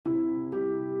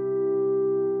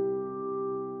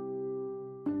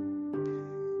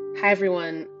Hi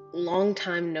everyone, long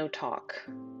time no talk.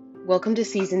 Welcome to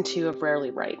season 2 of Rarely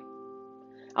Right.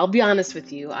 I'll be honest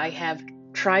with you, I have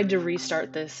tried to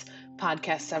restart this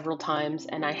podcast several times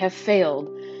and I have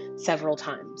failed several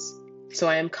times. So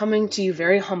I am coming to you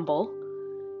very humble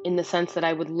in the sense that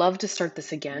I would love to start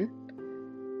this again,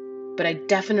 but I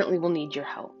definitely will need your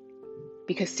help.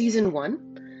 Because season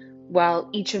 1,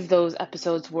 while each of those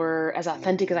episodes were as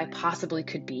authentic as I possibly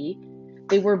could be,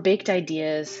 they were baked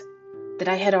ideas that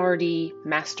I had already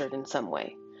mastered in some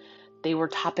way. They were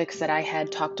topics that I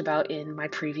had talked about in my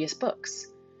previous books,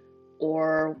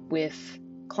 or with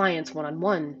clients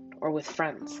one-on-one, or with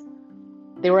friends.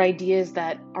 They were ideas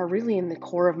that are really in the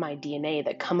core of my DNA,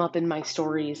 that come up in my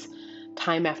stories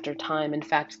time after time. In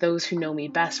fact, those who know me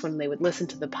best, when they would listen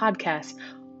to the podcast,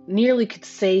 nearly could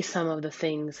say some of the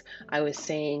things I was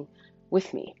saying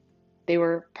with me. They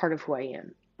were part of who I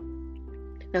am.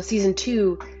 Now, season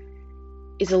 2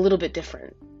 is a little bit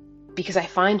different because I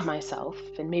find myself,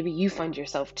 and maybe you find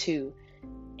yourself too,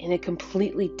 in a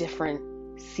completely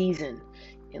different season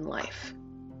in life.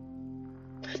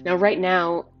 Now, right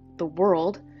now, the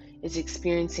world is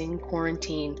experiencing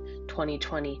quarantine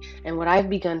 2020, and what I've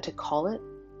begun to call it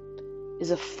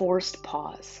is a forced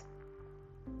pause.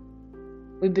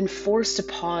 We've been forced to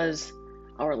pause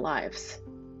our lives,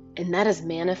 and that has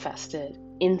manifested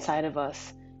inside of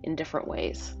us in different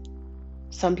ways.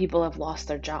 Some people have lost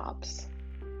their jobs.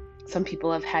 Some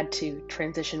people have had to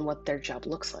transition what their job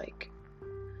looks like.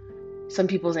 Some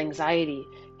people's anxiety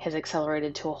has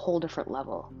accelerated to a whole different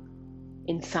level.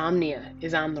 Insomnia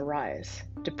is on the rise.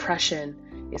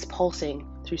 Depression is pulsing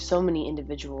through so many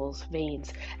individuals'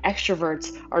 veins.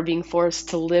 Extroverts are being forced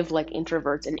to live like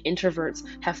introverts, and introverts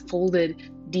have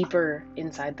folded deeper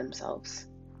inside themselves.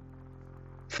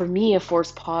 For me, a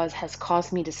forced pause has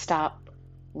caused me to stop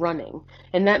running.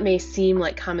 And that may seem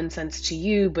like common sense to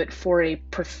you, but for a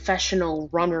professional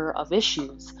runner of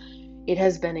issues, it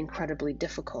has been incredibly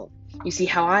difficult. You see,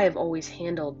 how I have always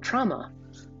handled trauma,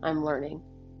 I'm learning,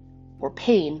 or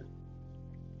pain,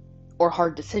 or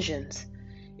hard decisions,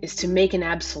 is to make an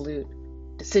absolute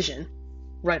decision,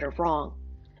 right or wrong,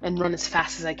 and run as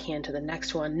fast as I can to the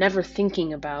next one, never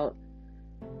thinking about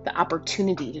the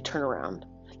opportunity to turn around,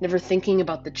 never thinking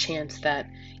about the chance that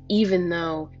even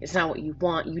though it's not what you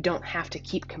want, you don't have to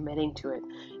keep committing to it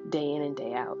day in and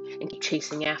day out and keep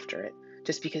chasing after it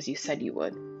just because you said you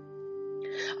would.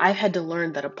 I've had to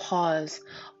learn that a pause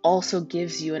also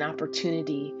gives you an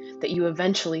opportunity that you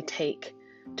eventually take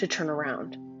to turn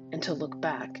around and to look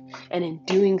back. And in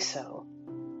doing so,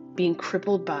 being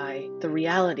crippled by the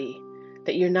reality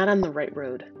that you're not on the right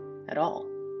road at all.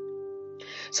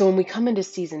 So when we come into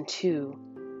season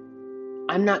 2,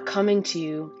 I'm not coming to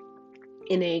you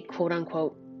in a quote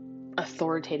unquote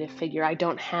authoritative figure. I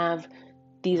don't have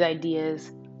these ideas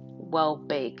well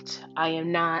baked. I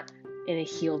am not in a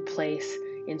healed place.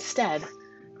 Instead,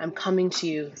 I'm coming to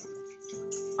you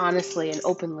honestly and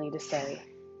openly to say,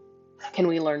 can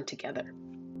we learn together?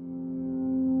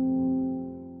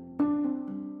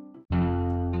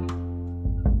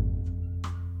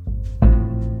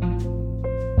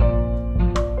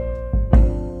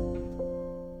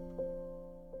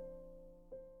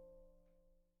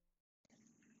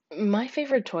 My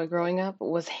favorite toy growing up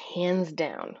was hands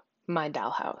down my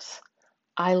dollhouse.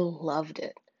 I loved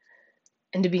it.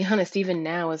 And to be honest, even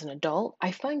now as an adult,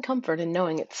 I find comfort in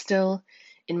knowing it's still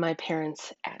in my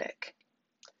parents' attic.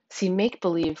 See, make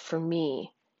believe for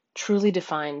me truly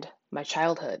defined my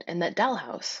childhood, and that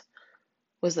dollhouse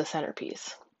was the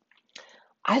centerpiece.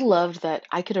 I loved that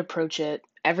I could approach it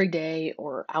every day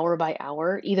or hour by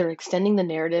hour, either extending the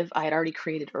narrative I had already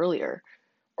created earlier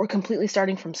or completely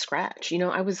starting from scratch.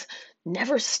 I was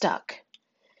never stuck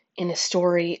in a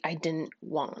story I didn't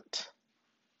want,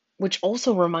 which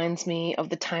also reminds me of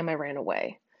the time I ran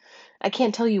away. I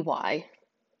can't tell you why.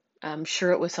 I'm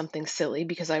sure it was something silly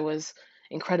because I was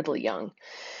incredibly young.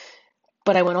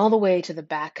 But I went all the way to the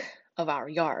back of our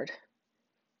yard.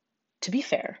 To be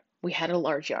fair, we had a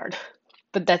large yard,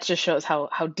 but that just shows how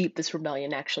deep this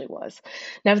rebellion actually was.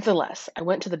 Nevertheless, I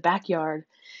went to the backyard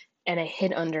and I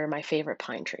hid under my favorite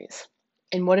pine trees.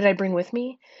 And what did I bring with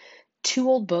me? 2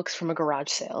 old books from a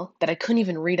garage sale that I couldn't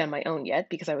even read on my own yet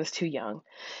because I was too young,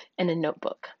 and a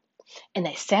notebook. And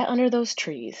I sat under those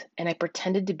trees and I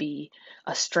pretended to be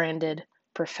a stranded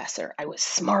professor. I was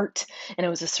smart and I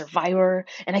was a survivor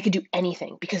and I could do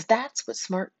anything because that's what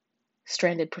smart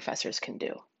stranded professors can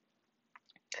do.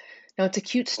 Now, it's a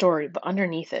cute story, but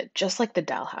underneath it, just like the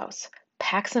dollhouse,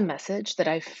 packs a message that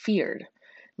I've feared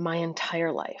my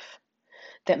entire life,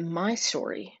 that my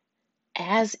story,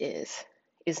 as is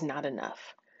not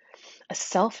enough. A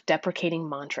self-deprecating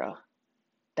mantra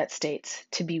that states,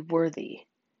 to be worthy,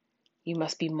 you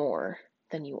must be more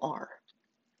than you are.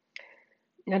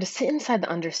 Now, to sit inside the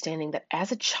understanding that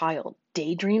as a child,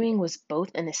 daydreaming was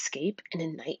both an escape and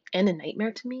a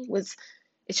nightmare to me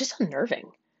it's just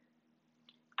unnerving.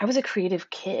 I was a creative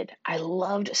kid. I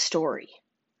loved story.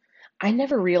 I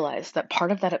never realized that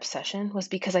part of that obsession was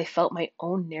because I felt my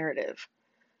own narrative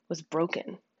was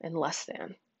broken and less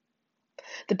than.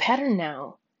 The pattern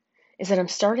now is that I'm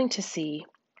starting to see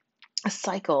a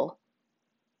cycle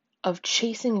of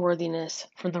chasing worthiness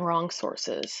from the wrong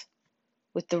sources,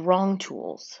 with the wrong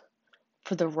tools,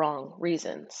 for the wrong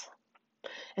reasons.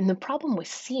 And the problem with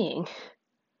seeing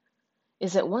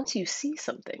is that once you see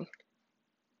something,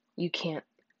 you can't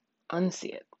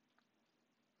unsee it.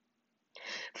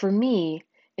 For me,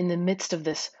 in the midst of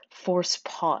this forced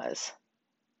pause,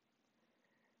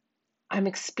 I'm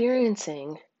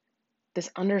experiencing this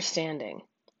understanding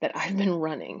that I've been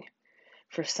running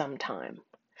for some time.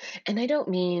 And I don't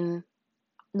mean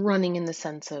running in the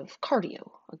sense of cardio,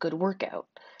 a good workout,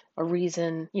 a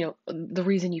reason, the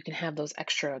reason you can have those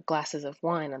extra glasses of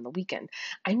wine on the weekend.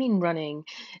 I mean running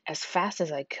as fast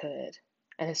as I could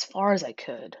and as far as I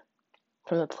could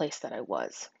from the place that I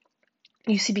was.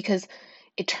 You see, because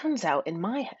it turns out in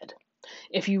my head,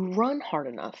 if you run hard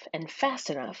enough and fast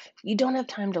enough, you don't have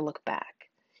time to look back.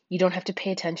 You don't have to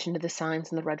pay attention to the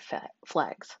signs and the red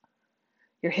flags.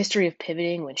 Your history of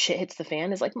pivoting when shit hits the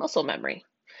fan is like muscle memory.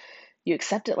 You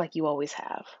accept it like you always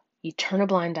have. You turn a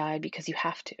blind eye because you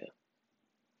have to.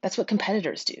 That's what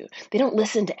competitors do. They don't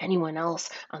listen to anyone else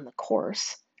on the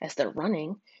course as they're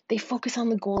running. They focus on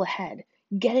the goal ahead,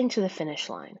 getting to the finish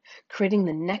line, creating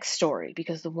the next story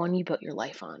because the one you built your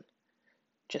life on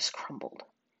just crumbled.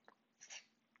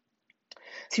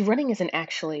 See, running isn't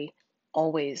actually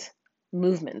always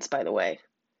movements, by the way,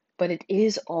 but it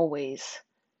is always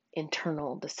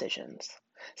internal decisions.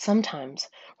 Sometimes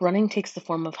running takes the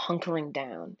form of hunkering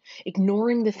down,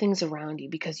 ignoring the things around you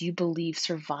because you believe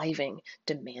surviving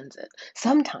demands it.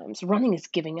 Sometimes running is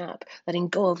giving up, letting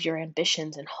go of your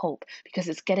ambitions and hope because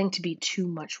it's getting to be too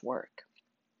much work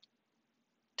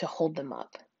to hold them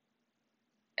up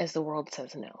as the world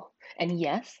says no. And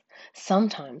yes,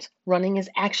 sometimes running is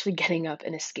actually getting up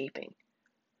and escaping.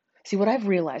 See, what I've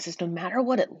realized is no matter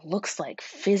what it looks like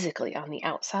physically on the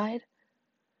outside,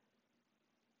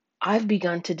 I've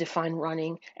begun to define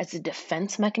running as a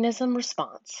defense mechanism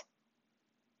response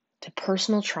to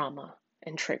personal trauma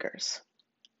and triggers.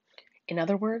 In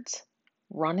other words,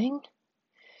 running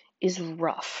is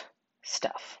rough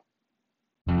stuff.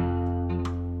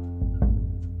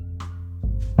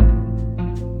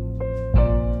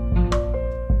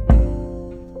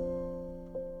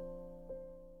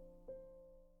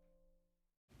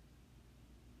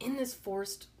 In this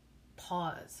forced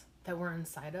pause that we're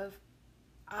inside of,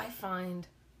 I find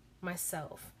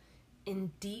myself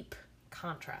in deep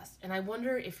contrast. And I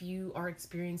wonder if you are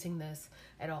experiencing this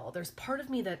at all. There's part of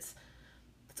me that's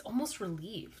almost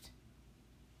relieved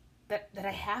that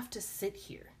I have to sit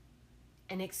here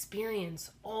and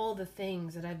experience all the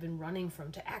things that I've been running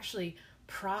from, to actually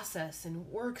process and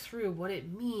work through what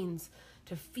it means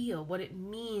to feel, what it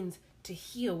means to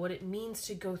heal, what it means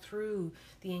to go through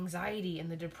the anxiety and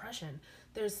the depression.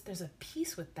 There's a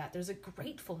peace with that. There's a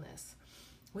gratefulness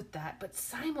with that. But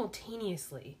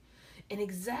simultaneously, in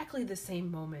exactly the same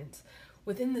moments,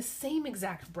 within the same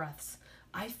exact breaths,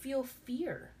 I feel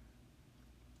fear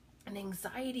and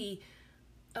anxiety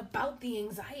about the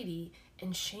anxiety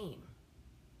and shame.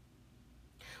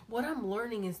 What I'm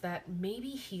learning is that maybe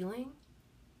healing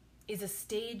is a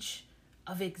stage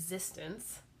of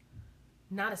existence,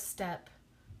 not a step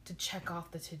to check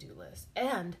off the to-do list.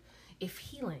 And if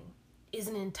healing is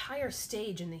an entire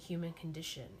stage in the human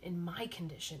condition, in my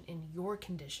condition, in your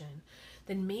condition,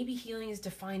 then maybe healing is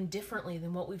defined differently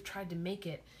than what we've tried to make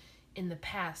it in the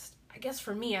past. I guess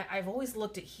for me, I've always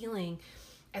looked at healing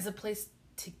as a place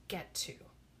to get to,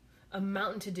 a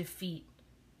mountain to defeat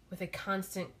with a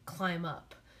constant climb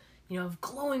up, of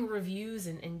glowing reviews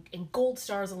and gold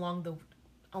stars along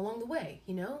the way,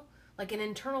 like an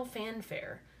internal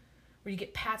fanfare where you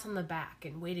get pats on the back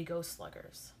and way to go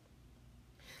sluggers.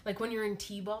 Like when you're in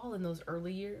T-ball in those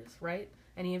early years, right?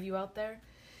 Any of you out there?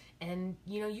 And,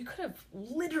 you could have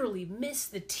literally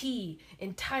missed the tee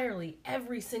entirely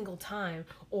every single time,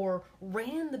 or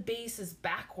ran the bases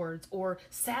backwards, or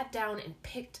sat down and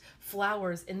picked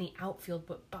flowers in the outfield.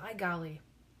 But by golly,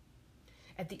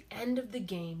 at the end of the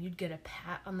game, you'd get a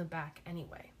pat on the back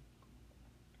anyway.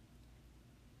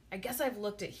 I guess I've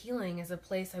looked at healing as a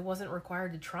place I wasn't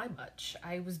required to try much.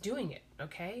 I was doing it,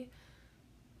 okay?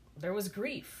 There was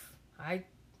grief. I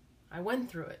went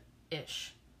through it,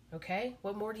 ish. Okay?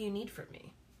 What more do you need from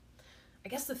me? I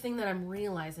guess the thing that I'm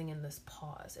realizing in this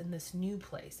pause, in this new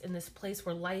place, in this place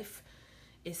where life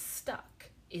is stuck,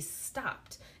 is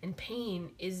stopped, and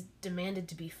pain is demanded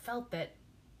to be felt, that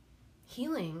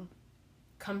healing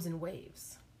comes in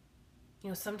waves.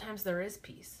 Sometimes there is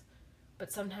peace,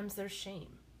 but sometimes there's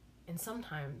shame, and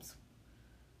sometimes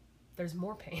there's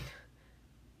more pain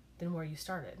than where you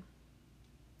started.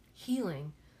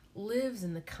 Healing lives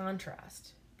in the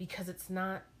contrast because it's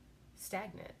not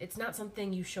stagnant. It's not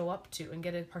something you show up to and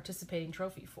get a participating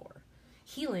trophy for.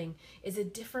 Healing is a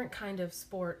different kind of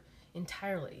sport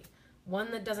entirely,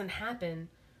 one that doesn't happen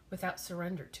without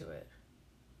surrender to it,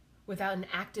 without an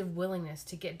active willingness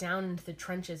to get down into the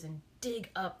trenches and dig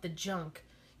up the junk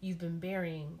you've been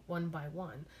burying one by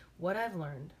one. What I've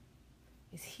learned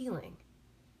is healing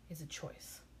is a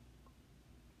choice.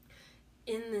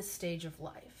 In this stage of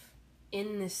life,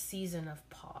 in this season of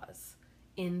pause,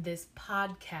 in this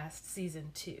podcast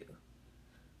season 2,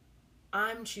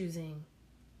 I'm choosing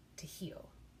to heal.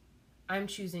 I'm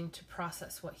choosing to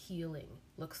process what healing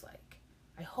looks like.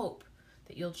 I hope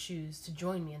that you'll choose to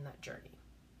join me in that journey.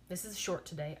 This is short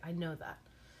today, I know that,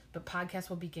 but podcasts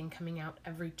will begin coming out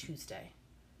every Tuesday.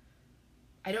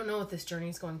 I don't know what this journey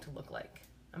is going to look like.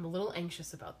 I'm a little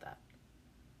anxious about that,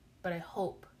 but I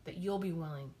hope that you'll be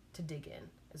willing to dig in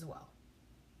as well.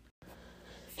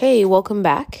 Hey, welcome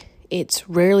back. It's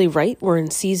Rarely Right. We're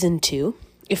in season 2.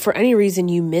 If for any reason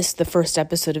you missed the first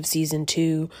episode of season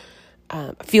 2,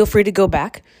 feel free to go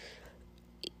back.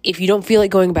 If you don't feel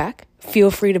like going back,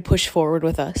 feel free to push forward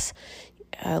with us.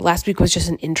 Last week was just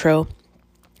an intro.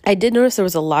 I did notice there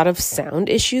was a lot of sound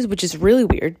issues, which is really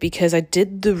weird because I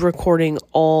did the recording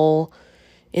all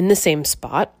in the same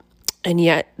spot, and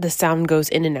yet the sound goes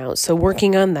in and out. So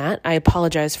working on that, I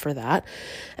apologize for that.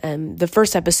 The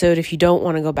first episode, if you don't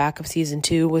want to go back, of season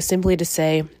 2, was simply to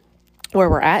say where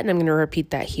we're at, and I'm going to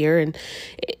repeat that here. And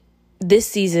this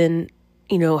season,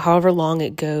 however long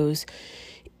it goes,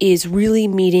 is really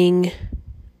meeting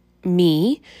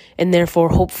me, and therefore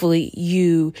hopefully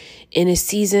you, in a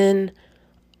season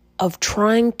of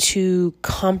trying to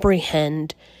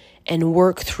comprehend and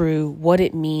work through what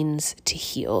it means to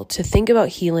heal, to think about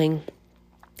healing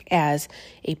as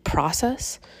a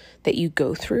process that you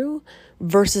go through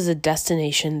versus a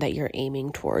destination that you're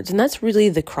aiming towards. And that's really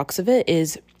the crux of it.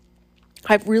 Is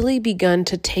I've really begun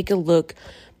to take a look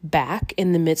back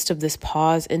in the midst of this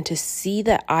pause and to see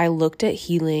that I looked at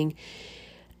healing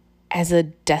as a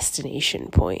destination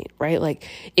point, right? Like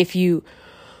if you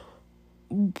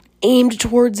aimed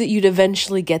towards it, you'd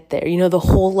eventually get there. The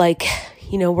whole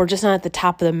we're just not at the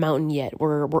top of the mountain yet.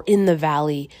 We're in the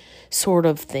valley sort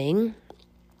of thing.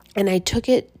 And I took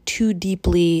it too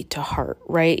deeply to heart,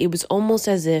 right? It was almost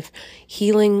as if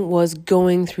healing was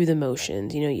going through the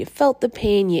motions. You felt the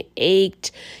pain, you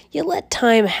ached, you let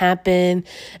time happen,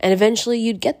 and eventually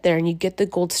you'd get there and you'd get the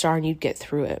gold star and you'd get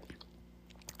through it.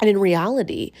 And in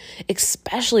reality,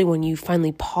 especially when you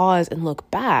finally pause and look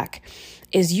back,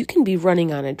 is you can be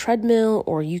running on a treadmill,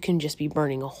 or you can just be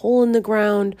burning a hole in the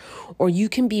ground, or you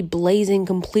can be blazing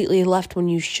completely left when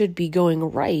you should be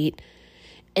going right,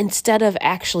 instead of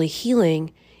actually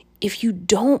healing if you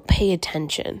don't pay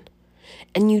attention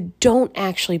and you don't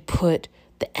actually put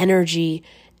the energy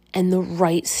and the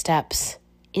right steps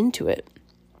into it.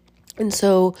 And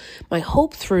so my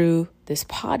hope through this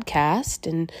podcast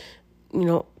and,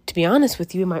 to be honest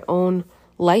with you, my own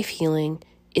life healing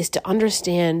is to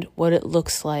understand what it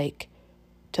looks like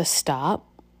to stop.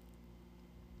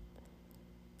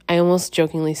 I almost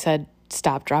jokingly said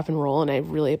stop, drop, and roll, and I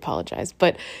really apologize.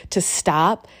 But to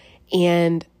stop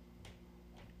and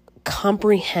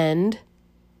comprehend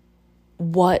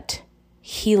what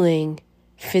healing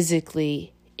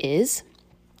physically is.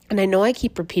 And I know I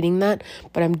keep repeating that,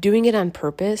 but I'm doing it on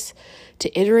purpose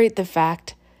to iterate the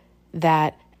fact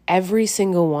that every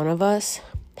single one of us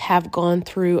have gone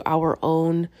through our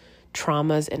own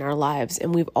traumas in our lives,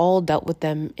 and we've all dealt with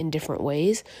them in different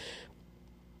ways.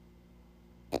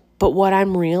 But what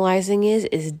I'm realizing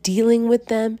is dealing with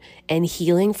them and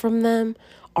healing from them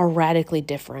are radically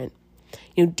different.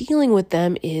 Dealing with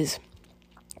them is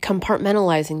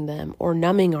compartmentalizing them or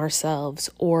numbing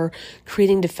ourselves or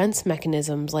creating defense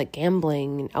mechanisms like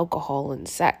gambling and alcohol and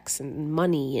sex and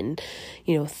money and,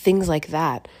 things like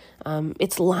that.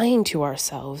 It's lying to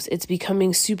ourselves. It's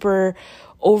becoming super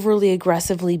overly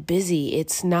aggressively busy.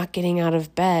 It's not getting out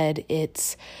of bed.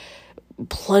 It's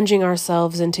plunging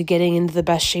ourselves into getting into the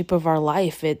best shape of our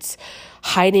life. It's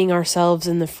hiding ourselves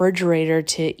in the refrigerator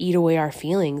to eat away our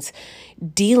feelings.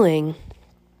 Dealing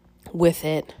with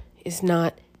it is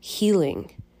not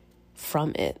healing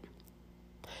from it.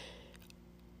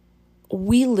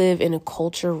 We live in a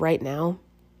culture right now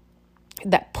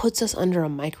that puts us under a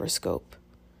microscope.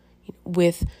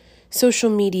 With social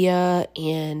media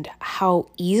and how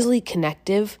easily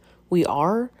connective we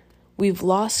are, we've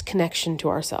lost connection to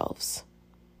ourselves.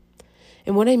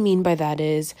 And what I mean by that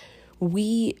is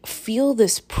we feel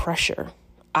this pressure.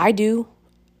 I do.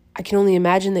 I can only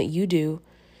imagine that you do,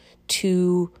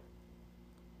 to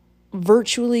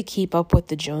virtually keep up with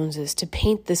the Joneses, to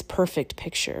paint this perfect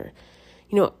picture.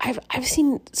 I've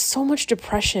seen so much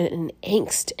depression and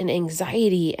angst and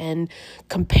anxiety and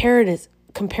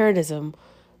comparatism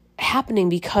happening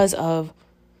because of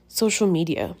social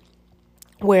media,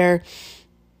 where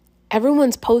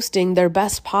everyone's posting their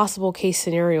best possible case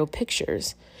scenario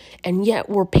pictures, and yet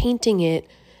we're painting it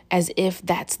as if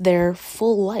that's their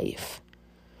full life,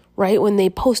 right? When they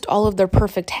post all of their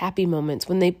perfect happy moments,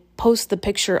 when they post the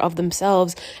picture of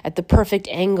themselves at the perfect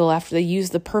angle after they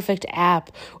use the perfect app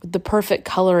with the perfect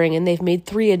coloring and they've made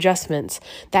 3 adjustments,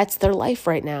 that's their life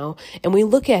right now. And we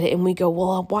look at it and we go,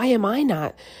 well, why am I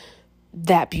not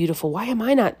that beautiful? Why am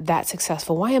I not that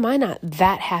successful? Why am I not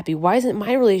that happy? Why isn't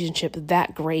my relationship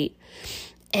that great?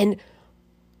 And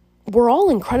we're all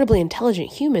incredibly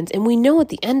intelligent humans, and we know at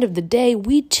the end of the day,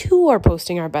 we too are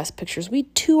posting our best pictures. We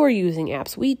too are using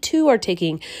apps. We too are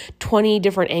taking 20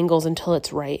 different angles until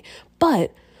it's right.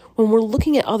 But when we're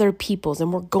looking at other people's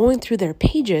and we're going through their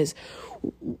pages,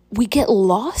 we get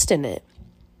lost in it.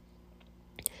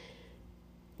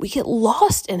 We get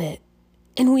lost in it.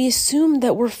 And we assume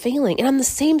that we're failing. And on the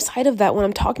same side of that, when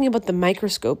I'm talking about the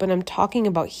microscope and I'm talking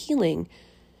about healing,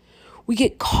 we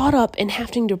get caught up in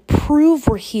having to prove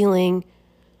we're healing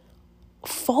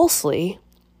falsely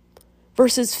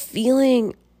versus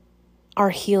feeling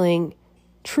our healing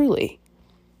truly.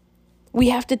 We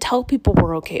have to tell people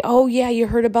we're okay. Oh yeah, you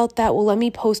heard about that? Well, let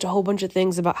me post a whole bunch of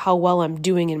things about how well I'm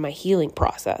doing in my healing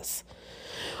process.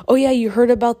 Oh yeah, you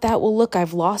heard about that? Well, look,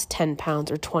 I've lost 10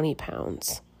 pounds or 20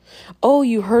 pounds. Oh,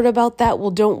 you heard about that?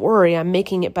 Well, don't worry, I'm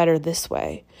making it better this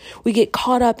way. We get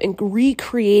caught up in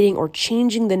recreating or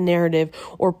changing the narrative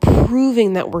or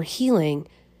proving that we're healing.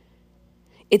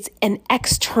 It's an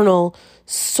external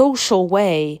social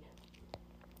way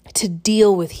to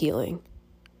deal with healing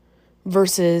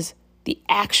versus the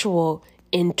actual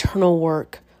internal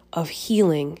work of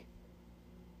healing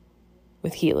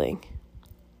with healing.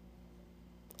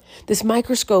 This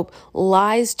microscope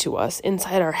lies to us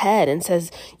inside our head and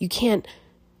says, you can't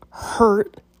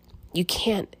hurt, you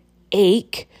can't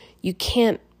ache, you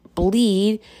can't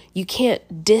bleed, you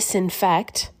can't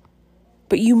disinfect,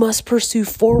 but you must pursue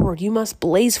forward, you must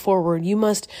blaze forward, you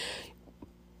must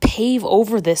pave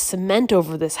over this, cement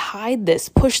over this, hide this,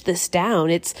 push this down.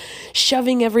 It's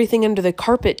shoving everything under the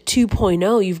carpet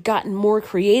 2.0. You've gotten more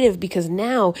creative because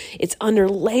now it's under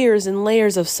layers and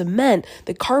layers of cement.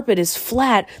 The carpet is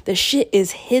flat. The shit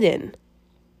is hidden.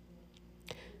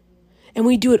 And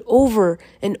we do it over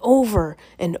and over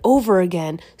and over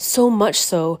again, so much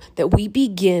so that we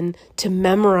begin to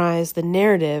memorize the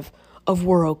narrative of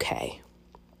we're okay.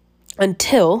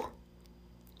 Until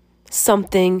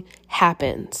something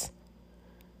happens.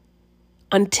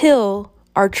 Until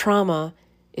our trauma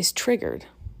is triggered.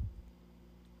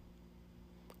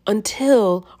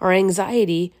 Until our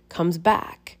anxiety comes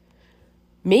back.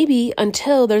 Maybe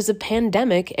until there's a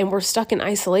pandemic and we're stuck in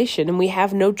isolation and we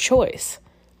have no choice.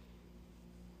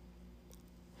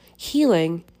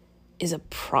 Healing is a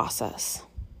process.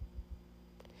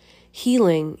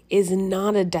 Healing is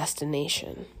not a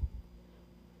destination.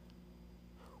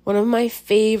 One of my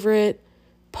favorite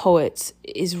poets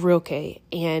is Rilke,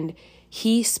 and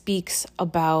he speaks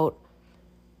about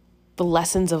the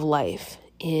lessons of life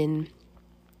in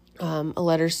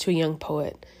Letters to a Young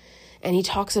Poet. And he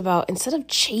talks about, instead of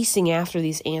chasing after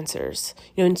these answers,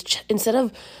 instead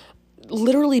of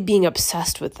literally being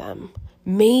obsessed with them,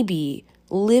 maybe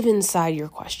live inside your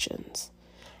questions.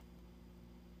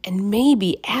 And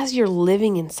maybe as you're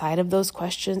living inside of those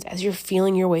questions, as you're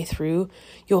feeling your way through,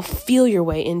 you'll feel your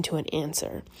way into an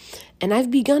answer. And I've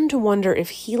begun to wonder if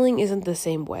healing isn't the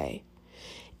same way.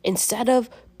 Instead of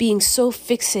being so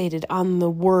fixated on the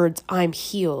words, I'm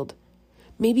healed,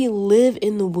 maybe live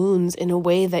in the wounds in a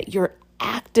way that you're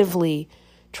actively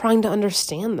trying to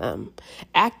understand them,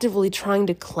 actively trying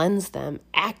to cleanse them,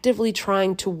 actively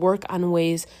trying to work on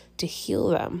ways to heal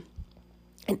them.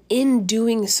 And in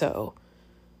doing so,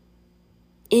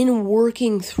 in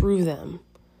working through them,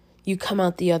 you come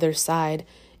out the other side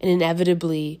and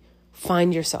inevitably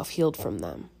find yourself healed from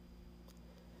them.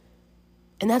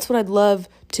 And that's what I'd love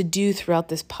to do throughout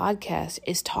this podcast,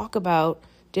 is talk about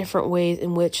different ways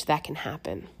in which that can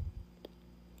happen.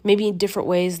 Maybe different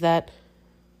ways that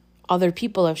other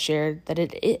people have shared that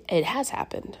it has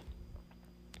happened.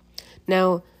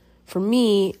 Now, for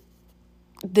me,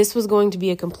 this was going to be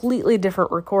a completely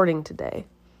different recording today.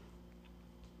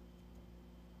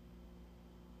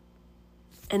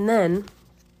 And then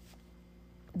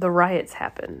the riots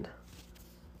happened.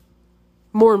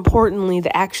 More importantly,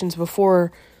 the actions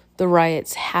before the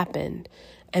riots happened.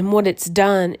 And what it's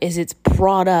done is it's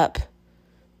brought up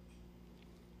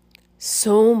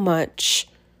so much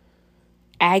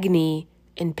agony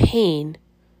and pain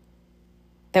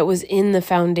that was in the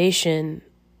foundation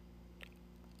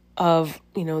of,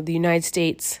 the United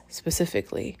States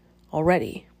specifically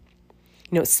already.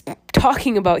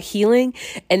 Talking about healing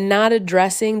and not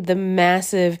addressing the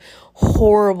massive,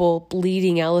 horrible,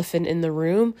 bleeding elephant in the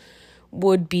room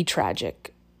would be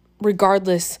tragic.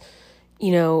 Regardless,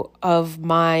 of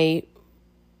my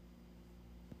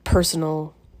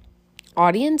personal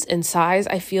audience and size,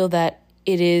 I feel that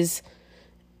it is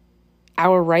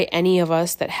our right, any of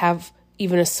us that have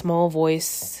even a small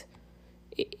voice,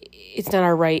 it's not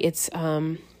our right, it's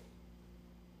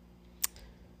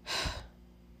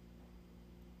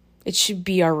it should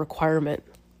be our requirement,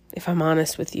 if I'm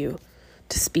honest with you,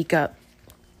 to speak up.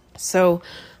 So,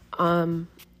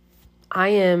 I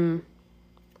am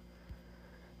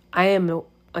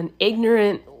an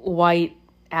ignorant white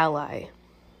ally.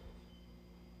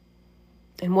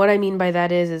 And what I mean by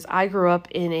that is I grew up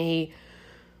in a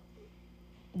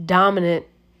dominant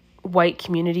white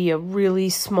community, a really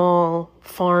small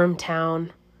farm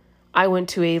town. I went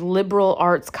to a liberal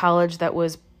arts college that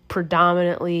was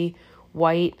predominantly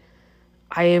white.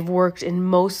 I have worked in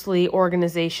mostly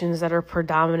organizations that are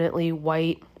predominantly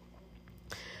white.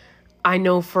 I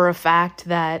know for a fact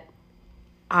that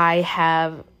I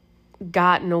have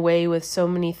gotten away with so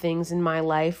many things in my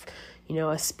life,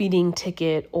 a speeding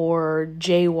ticket or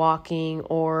jaywalking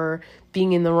or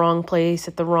being in the wrong place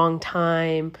at the wrong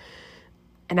time.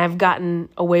 And I've gotten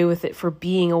away with it for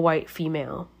being a white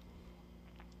female.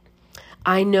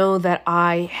 I know that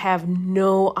I have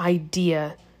no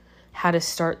idea how to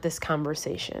start this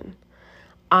conversation.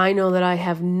 I know that I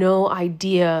have no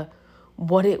idea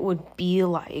what it would be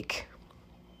like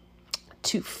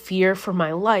to fear for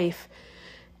my life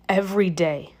every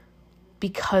day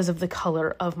because of the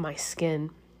color of my skin,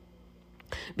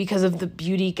 because of the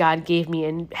beauty God gave me,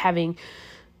 and having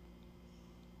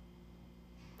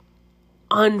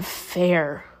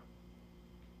unfair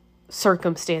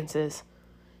circumstances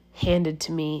handed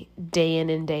to me day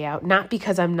in and day out. Not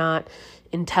because I'm not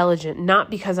intelligent, not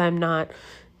because I'm not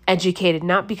educated,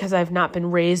 not because I've not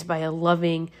been raised by a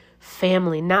loving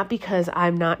family, not because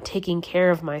I'm not taking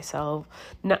care of myself,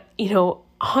 not,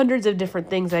 hundreds of different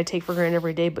things I take for granted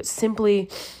every day, but simply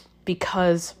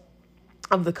because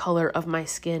of the color of my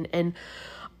skin. And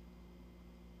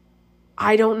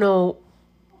I don't know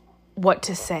what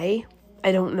to say.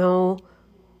 I don't know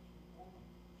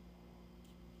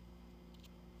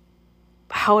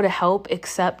how to help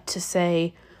except to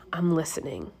say, I'm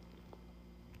listening.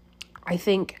 I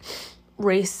think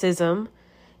racism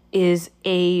is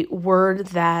a word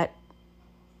that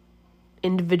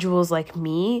individuals like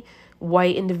me,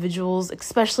 white individuals,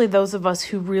 especially those of us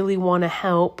who really want to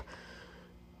help,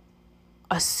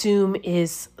 assume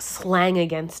is slang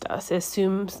against us,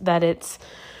 assumes that it's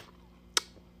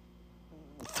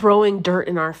throwing dirt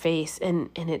in our face, and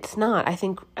it's not. I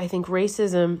think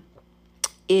racism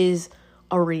is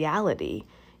a reality.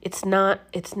 It's not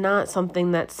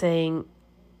something that's saying,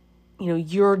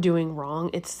 you're doing wrong.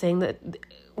 It's saying that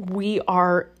we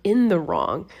are in the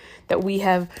wrong, that we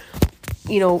have,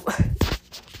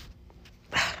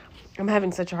 I'm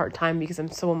having such a hard time because I'm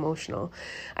so emotional.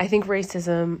 I think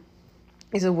racism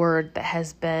is a word that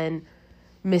has been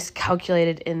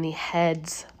miscalculated in the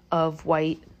heads of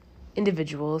white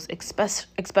individuals,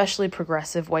 especially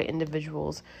progressive white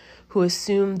individuals, who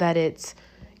assume that it's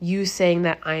you saying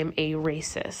that I'm a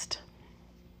racist.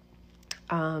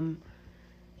 And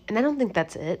I don't think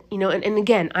that's it. And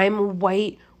again, I'm a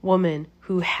white woman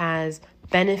who has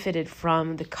benefited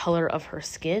from the color of her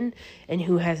skin and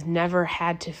who has never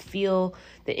had to feel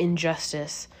the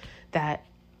injustice that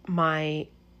my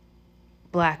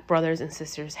Black brothers and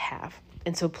sisters have.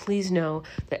 And so please know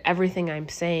that everything I'm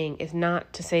saying is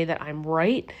not to say that I'm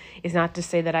right, is not to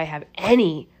say that I have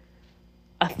any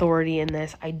authority in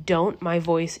this. I don't. My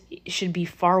voice should be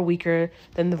far weaker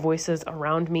than the voices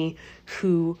around me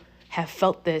who have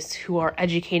felt this, who are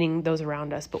educating those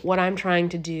around us. But what I'm trying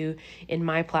to do in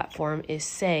my platform is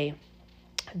say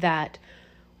that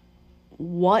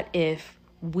what if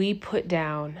we put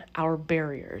down our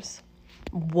barriers?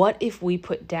 What if we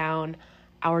put down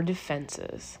our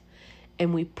defenses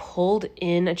and we pulled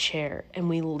in a chair and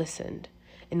we listened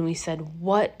and we said,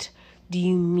 what do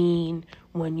you mean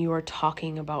when you are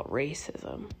talking about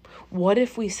racism? What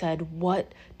if we said,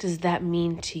 what does that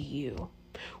mean to you?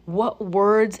 What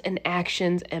words and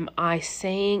actions am I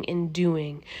saying and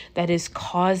doing that is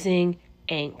causing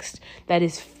angst, that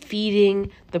is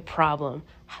feeding the problem?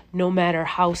 No matter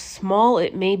how small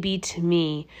it may be to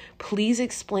me, please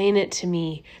explain it to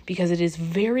me, because it is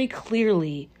very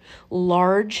clearly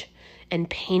large and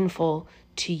painful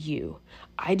to you.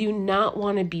 I do not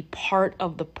want to be part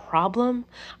of the problem.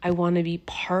 I want to be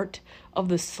part of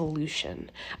the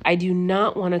solution. I do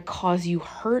not want to cause you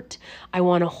hurt. I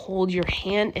want to hold your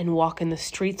hand and walk in the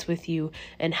streets with you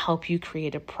and help you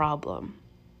create a problem.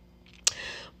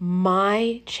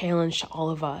 My challenge to all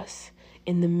of us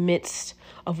in the midst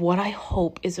of what I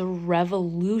hope is a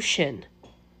revolution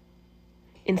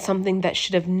in something that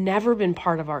should have never been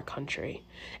part of our country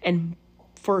and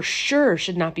for sure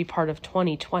should not be part of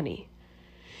 2020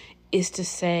 is to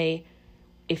say,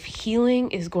 if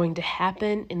healing is going to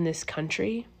happen in this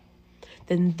country,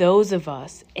 then those of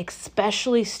us,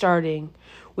 especially starting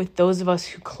with those of us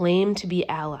who claim to be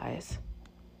allies,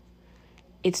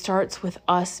 it starts with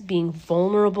us being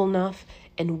vulnerable enough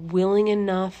and willing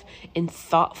enough and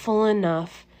thoughtful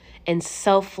enough and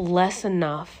selfless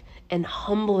enough and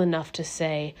humble enough to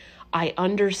say, I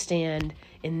understand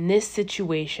in this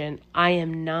situation, I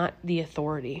am not the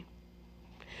authority.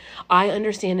 I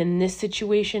understand in this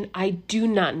situation, I do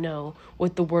not know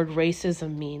what the word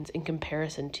racism means in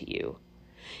comparison to you.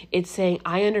 It's saying,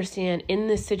 I understand in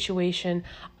this situation,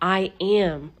 I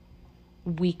am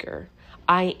weaker.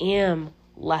 I am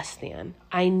less than.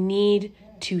 I need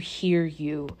to hear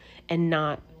you and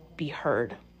not be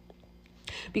heard.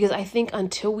 Because I think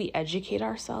until we educate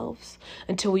ourselves,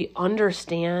 until we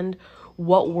understand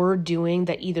what we're doing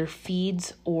that either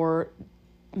feeds or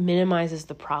minimizes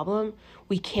the problem,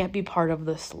 we can't be part of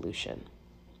the solution.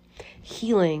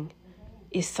 Healing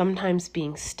is sometimes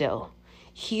being still.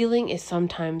 Healing is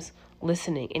sometimes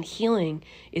listening. And healing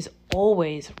is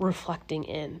always reflecting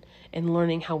in and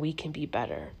learning how we can be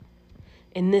better.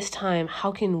 In this time,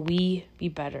 how can we be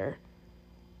better?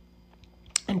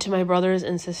 And to my brothers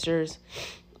and sisters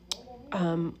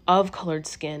of colored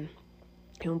skin,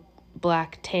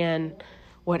 black, tan,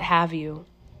 what have you,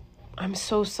 I'm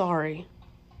so sorry.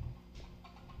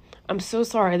 I'm so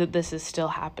sorry that this is still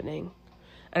happening.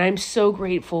 And I'm so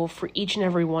grateful for each and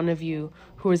every one of you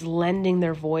who is lending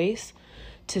their voice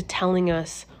to telling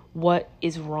us what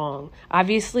is wrong.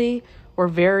 Obviously, we're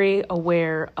very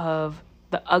aware of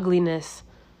the ugliness,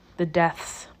 the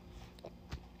deaths,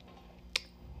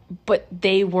 but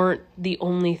they weren't the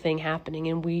only thing happening.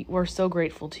 And we're so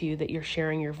grateful to you that you're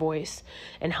sharing your voice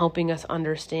and helping us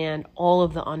understand all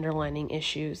of the underlying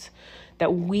issues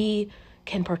that we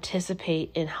can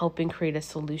participate in helping create a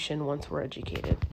solution once we're educated.